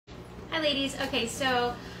ladies. Okay,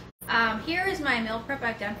 so here is my meal prep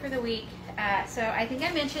I've done for the week. So I think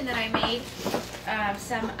I mentioned that I made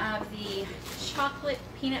some of the chocolate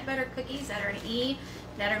peanut butter cookies that are an E,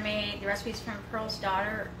 that are made, the recipes from Pearl's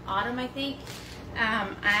daughter, Autumn, I think.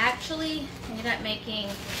 I actually ended up making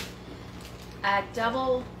a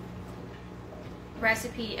double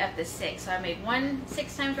recipe of the 6. So I made one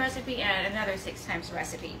 6 times recipe and another 6 times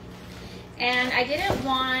recipe. And I didn't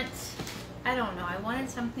want, I don't know, I wanted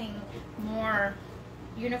something more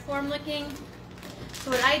uniform looking.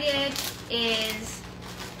 So what I did is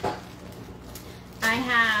I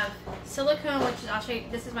have silicone, which is, I'll show you,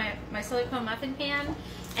 this is my silicone muffin pan.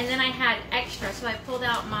 And then I had extra, so I pulled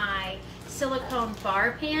out my silicone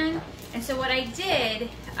bar pan. And so what I did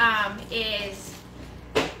is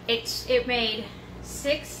it made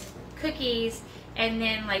 6 cookies and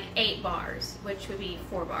then like 8 bars, which would be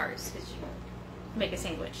 4 bars because you make a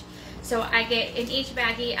sandwich. So I get, in each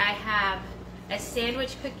baggie I have a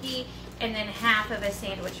sandwich cookie and then half of a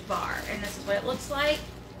sandwich bar. And this is what it looks like.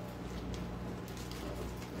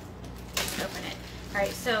 Let's open it.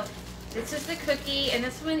 Alright, so this is the cookie, and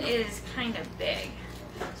this one is kind of big.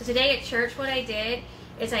 So today at church what I did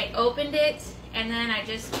is I opened it, and then I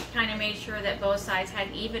just kind of made sure that both sides had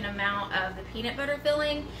an even amount of the peanut butter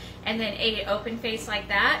filling, and then ate it open face like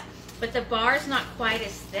that. But the bar's not quite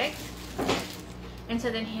as thick, and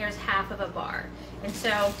so then here's half of a bar. And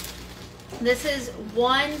so this is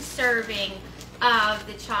 1 serving of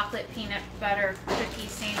the chocolate peanut butter cookie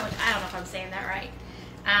sandwich. I don't know if I'm saying that right.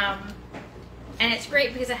 And it's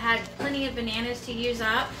great because I had plenty of bananas to use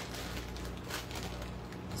up.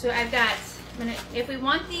 So I've got, if we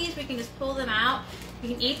want these, we can just pull them out. You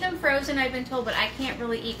can eat them frozen, I've been told, but I can't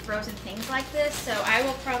really eat frozen things like this. So I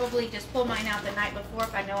will probably just pull mine out the night before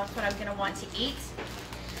if I know it's what I'm gonna want to eat.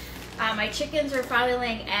 My chickens are finally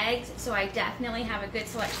laying eggs, so I definitely have a good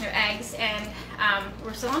selection of eggs. And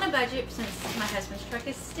we're still on a budget since my husband's truck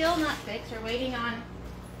is still not fixed. We're waiting on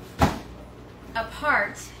a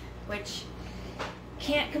part, which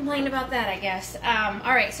can't complain about that, I guess.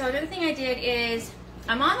 All right, so another thing I did is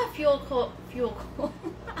I'm on a fuel pull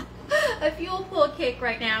kick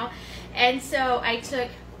right now, and so I took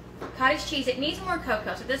cottage cheese. It needs more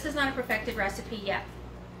cocoa, so this is not a perfected recipe yet,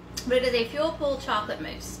 but it is a fuel pull chocolate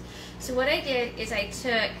mousse. So what I did is I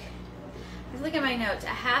took, look at my notes, a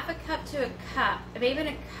half a cup to a cup, maybe even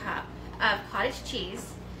a cup of cottage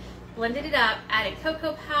cheese, blended it up, added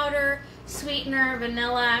cocoa powder, sweetener,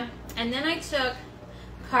 vanilla, and then I took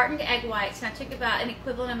cartoned egg whites, and I took about an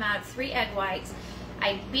equivalent amount of 3 egg whites.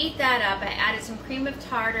 I beat that up. I added some cream of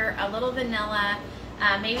tartar, a little vanilla,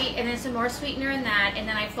 maybe, and then some more sweetener in that, and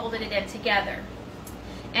then I folded it in together.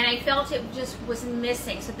 And I felt it just was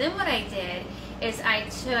missing. So then what I did is I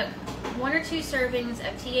took 1 or 2 servings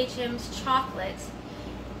of THM's chocolate,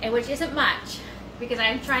 and which isn't much because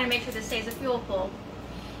I'm trying to make sure this stays a fuel pull.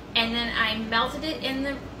 And then I melted it in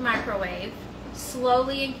the microwave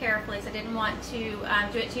slowly and carefully, so I didn't want to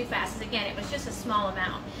do it too fast, because again, it was just a small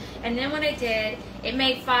amount. And then what I did, it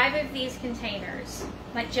made 5 of these containers,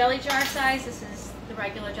 like jelly jar size. This is the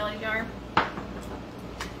regular jelly jar.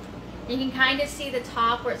 You can kind of see the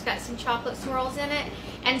top where it's got some chocolate swirls in it.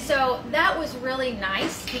 And so that was really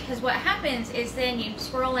nice, because what happens is then you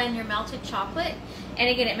swirl in your melted chocolate, and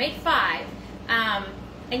again, it made 5,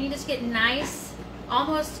 and you just get nice,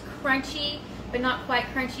 almost crunchy, but not quite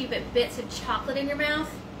crunchy, but bits of chocolate in your mouth.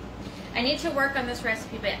 I need to work on this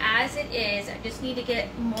recipe, but as it is, I just need to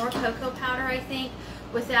get more cocoa powder, I think,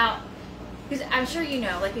 without, because I'm sure you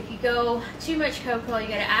know, like if you go too much cocoa, you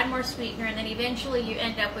gotta add more sweetener, and then eventually you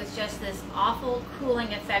end up with just this awful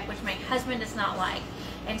cooling effect, which my husband does not like.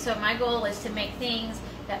 And so my goal is to make things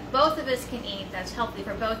that both of us can eat, that's healthy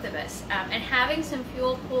for both of us. And having some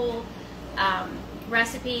fuel pull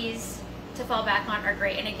recipes to fall back on are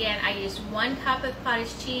great. And again, I used 1 cup of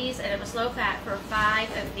cottage cheese, and it was low fat, for 5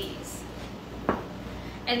 of these.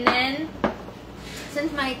 And then,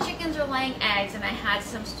 since my chickens are laying eggs and I had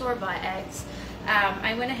some store-bought eggs,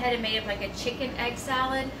 I went ahead and made up like a chicken egg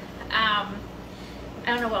salad. I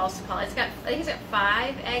don't know what else to call it. I think it's got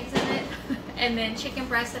 5 eggs in it, and then chicken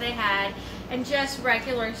breast that I had, and just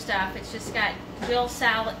regular stuff. It's just got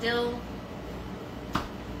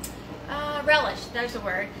relish, there's the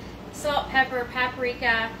word. Salt, pepper,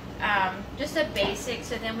 paprika, just a basic,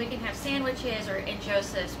 so then we can have sandwiches, or in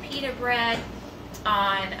Joseph's pita bread,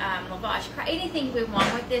 on lavash, anything we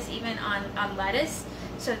want with this, even on lettuce.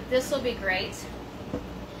 So this will be great.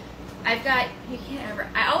 I've got,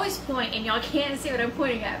 I always point, and y'all can't see what I'm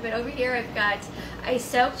pointing at, but over here I've got, I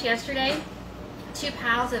soaked yesterday 2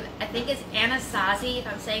 pounds of, I think it's anasazi, if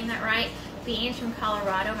I'm saying that right, beans from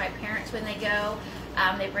Colorado. My parents, when they go,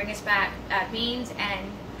 They bring us back beans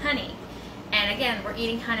and honey. And again, we're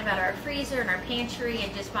eating kind of out of our freezer and our pantry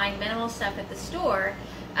and just buying minimal stuff at the store.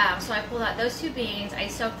 So I pulled out those 2 beans. I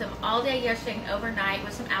soaked them all day yesterday and overnight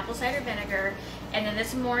with some apple cider vinegar. And then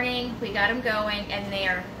this morning we got them going, and they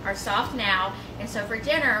are soft now. And so for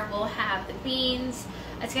dinner we'll have the beans.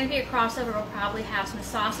 It's going to be a crossover. We'll probably have some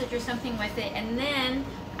sausage or something with it. And then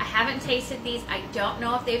I haven't tasted these. I don't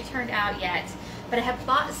know if they've turned out yet. But I have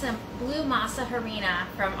bought some blue masa harina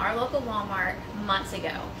from our local Walmart months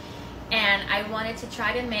ago. And I wanted to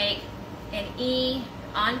try to make an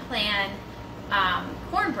on-plan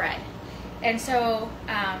cornbread. And so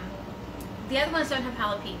the other ones don't have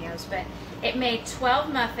jalapenos, but it made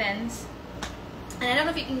 12 muffins. And I don't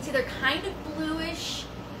know if you can see, they're kind of bluish,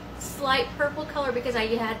 slight purple color because I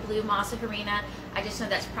had blue masa harina. I just know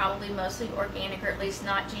that's probably mostly organic, or at least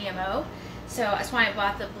not GMO. So that's why I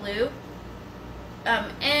bought the blue.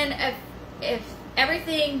 And if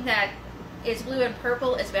everything that is blue and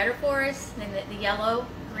purple is better for us than the yellow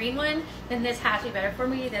green one, then this has to be better for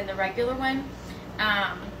me than the regular one.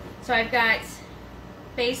 So I've got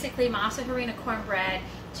basically masa harina cornbread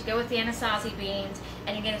to go with the anasazi beans,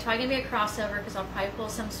 and again, it's probably going to be a crossover because I'll probably pull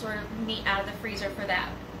some sort of meat out of the freezer for that.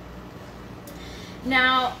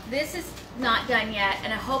 Now, this is not done yet,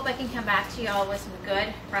 and I hope I can come back to y'all with some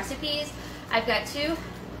good recipes. I've got 2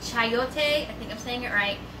 chayote, I think I'm saying it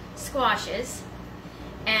right, squashes,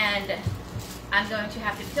 and I'm going to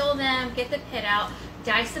have to peel them, get the pit out,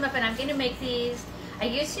 dice them up, and I'm going to make these. I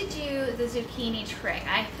used to do the zucchini trick.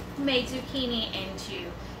 I made zucchini into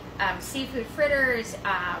seafood fritters.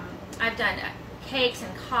 I've done cakes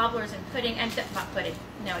and cobblers and pudding, and not pudding,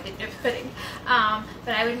 no, I didn't do pudding,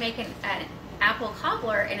 but I would make an apple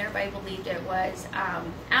cobbler, and everybody believed it was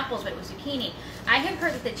apples, but it was zucchini. I have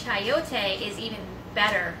heard that the chayote is even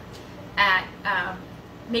better at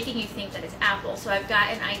making you think that it's apple. So I've got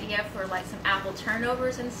an idea for like some apple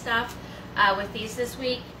turnovers and stuff with these this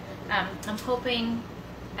week. I'm hoping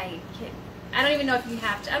I don't even know if you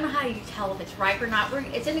have to, I don't know how you tell if it's ripe or not.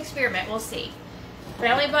 It's an experiment, we'll see. But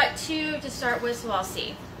I only bought 2 to start with, so I'll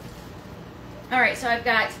see. Alright, so I've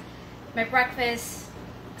got my breakfast,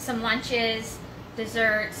 some lunches,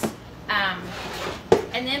 desserts,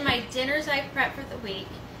 and then my dinners I prep for the week.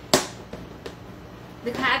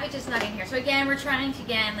 The cabbage is not in here. So again, we're trying to,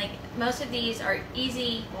 like, most of these are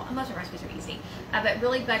easy, well, most of the recipes are easy, but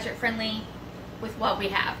really budget friendly with what we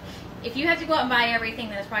have. If you have to go out and buy everything,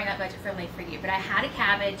 then it's probably not budget friendly for you. But I had a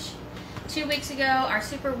cabbage 2 weeks ago. Our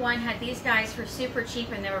Super One had these guys for super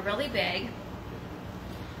cheap, and they were really big.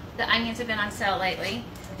 The onions have been on sale lately.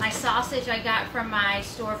 My sausage I got from my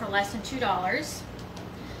store for less than $2.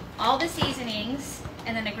 All the seasonings,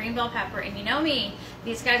 and then a green bell pepper. And you know me,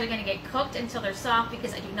 these guys are going to get cooked until they're soft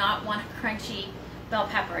because I do not want a crunchy bell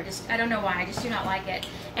pepper. I don't know why, I just do not like it.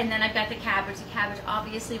 And then I've got the cabbage. The cabbage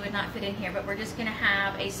obviously would not fit in here, but we're just going to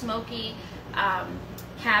have a smoky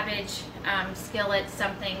cabbage skillet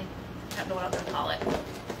something. I don't know what I'm going to call it.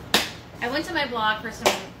 I went to my blog for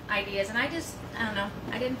some ideas, and I don't know,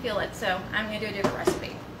 I didn't feel it, so I'm going to do a different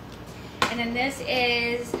recipe. And then this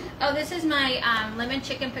is my lemon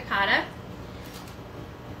chicken picatta.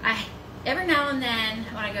 Every now and then,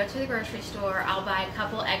 when I go to the grocery store, I'll buy a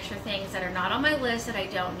couple extra things that are not on my list that I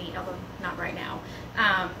don't need, although not right now.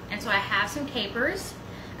 And so I have some capers.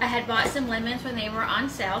 I had bought some lemons when they were on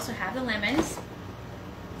sale, so I have the lemons.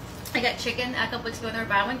 I got chicken a couple weeks ago, they were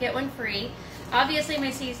buy one, get one free. Obviously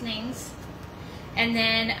my seasonings. And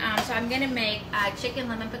then, so I'm going to make chicken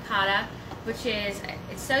lemon picatta, which is,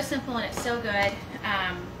 it's so simple and it's so good.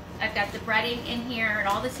 I've got the breading in here and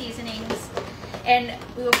all the seasonings. And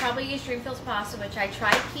we will probably use Dreamfield's pasta, which I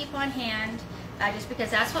try to keep on hand, just because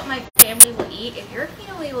that's what my family will eat. If your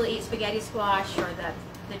family will eat spaghetti squash or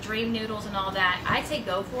the dream noodles and all that, I'd say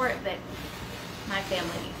go for it, but my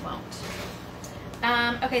family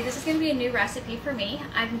won't. Okay, this is going to be a new recipe for me.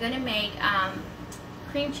 I'm going to make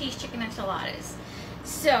cream cheese chicken enchiladas.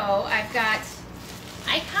 So I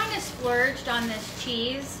kind of splurged on this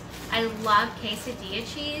cheese. I love quesadilla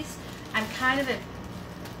cheese. I'm kind of a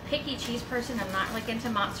picky cheese person. I'm not like into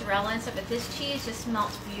mozzarella and stuff, but this cheese just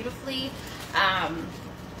melts beautifully.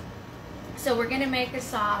 So we're going to make a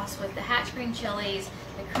sauce with the hatch green chilies,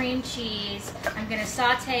 the cream cheese. I'm going to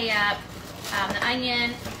saute up the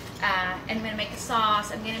onion, and I'm going to make a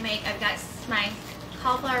sauce. I've got my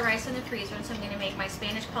cauliflower rice in the freezer, and so I'm going to make my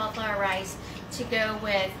Spanish cauliflower rice to go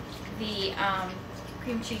with the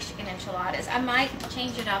cream cheese chicken enchiladas. I might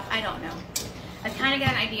change it up, I don't know. I've kind of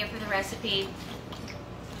got an idea for the recipe.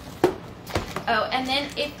 Oh, and then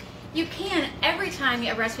if you can, every time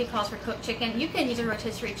a recipe calls for cooked chicken, you can use a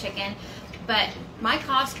rotisserie chicken. But my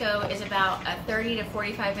Costco is about a 30 to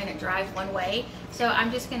 45 minute drive one way, so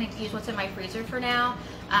I'm just going to use what's in my freezer for now.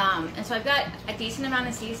 And so I've got a decent amount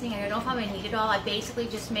of seasoning. I don't know if I'm going to need it all. I basically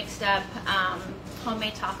just mixed up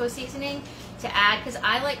homemade taco seasoning to add, because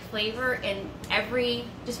I like flavor in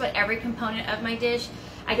just about every component of my dish.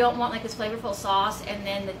 I don't want like this flavorful sauce and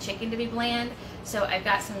then the chicken to be bland. So I've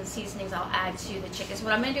got some seasonings I'll add to the chicken. So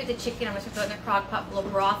what I'm going to do with the chicken, I'm just going to throw it in the crock pot, a little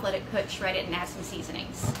broth, let it cook, shred it, and add some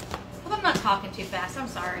seasonings. Hope I'm not talking too fast. I'm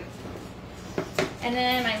sorry. And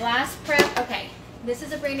then my last prep. Okay, this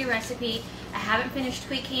is a brand new recipe. I haven't finished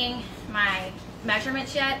tweaking my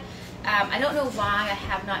measurements yet. I don't know why I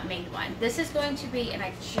have not made one. This is going to be, and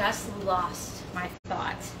I just lost my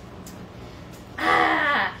thought.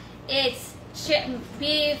 It's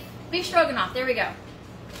beef stroganoff. There we go.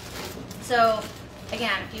 So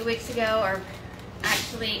again, a few weeks ago, or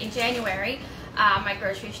actually in January, my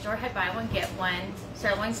grocery store had buy one get one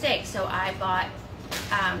sirloin steak. So I bought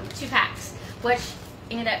 2 packs, which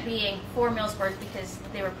ended up being 4 meals worth because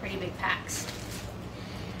they were pretty big packs.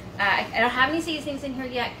 I don't have any seasonings in here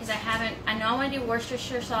yet because I know I want to do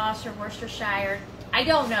Worcestershire sauce or Worcestershire. I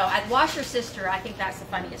don't know. I'd Worcestershire. I think that's the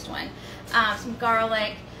funniest one. Some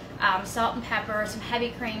garlic, salt and pepper, some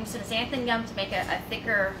heavy cream, some xanthan gum to make a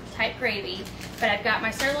thicker type gravy. But I've got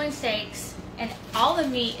my sirloin steaks, and all the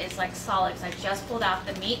meat is like solid because I just pulled out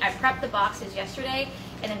the meat. I prepped the boxes yesterday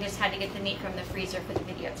and then just had to get the meat from the freezer for the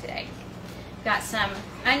video today. Got some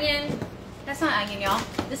onion. That's not onion, y'all.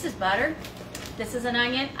 This is butter. This is an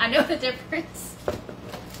onion. I know the difference.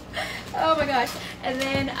 Oh my gosh. And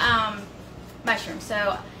then mushrooms.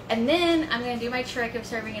 So, and then I'm going to do my trick of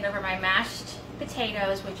serving it over my mashed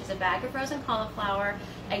potatoes, which is a bag of frozen cauliflower,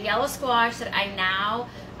 a yellow squash that I now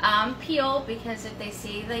peel, because if they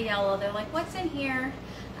see the yellow, they're like, what's in here?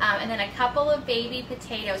 And then a couple of baby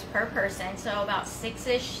potatoes per person, so about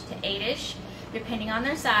 6-ish to 8-ish, depending on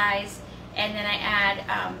their size. And then I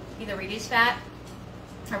add either reduced fat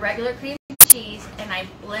or regular cream cheese, and I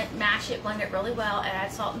mash it, blend it really well, and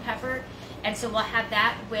add salt and pepper. And so we'll have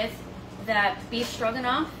that with the beef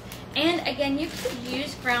stroganoff. And again, you could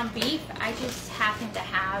use ground beef. I just happen to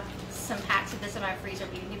have some packs of this in my freezer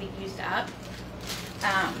waiting to be used up.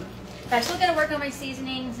 But I'm still going to work on my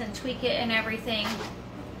seasonings and tweak it and everything.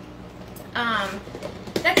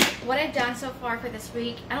 That's what I've done so far for this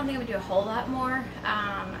week. I don't think I'm going to do a whole lot more.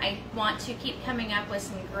 I want to keep coming up with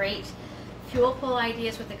some great fuel pull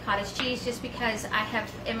ideas with the cottage cheese, just because I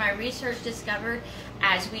have in my research discovered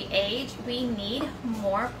as we age we need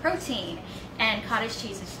more protein, and cottage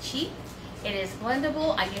cheese is cheap, it is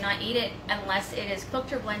blendable. I do not eat it unless it is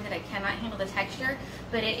cooked or blended. I cannot handle the texture,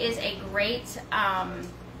 but it is a great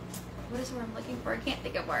what is the word I'm looking for? I can't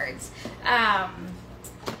think of words.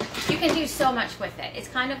 You can do so much with it. It's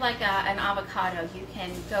kind of like an avocado. You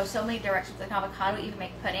can go so many directions with an avocado. Even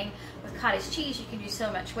make pudding with cottage cheese. You can do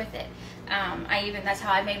so much with it. That's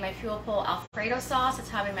how I made my fuel pull Alfredo sauce. That's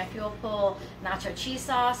how I made my fuel pull nacho cheese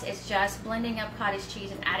sauce. It's just blending up cottage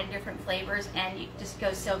cheese and adding different flavors, and you just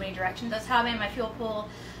go so many directions. That's how I made my fuel pull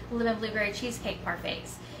lemon blueberry cheesecake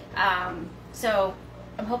parfaits. So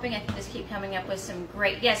I'm hoping I can just keep coming up with some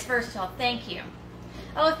great. Yes, first of all, thank you.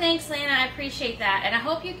 Oh, thanks, Lana. I appreciate that. And I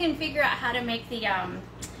hope you can figure out how to make the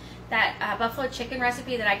that buffalo chicken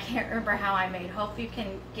recipe that I can't remember how I made. Hope you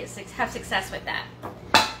can have success with that.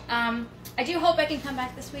 I do hope I can come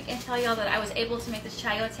back this week and tell y'all that I was able to make this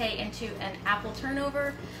chayote into an apple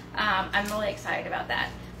turnover. I'm really excited about that.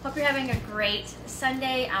 Hope you're having a great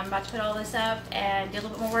Sunday. I'm about to put all this up and do a little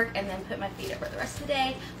bit more work and then put my feet up for the rest of the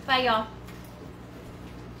day. Bye, y'all.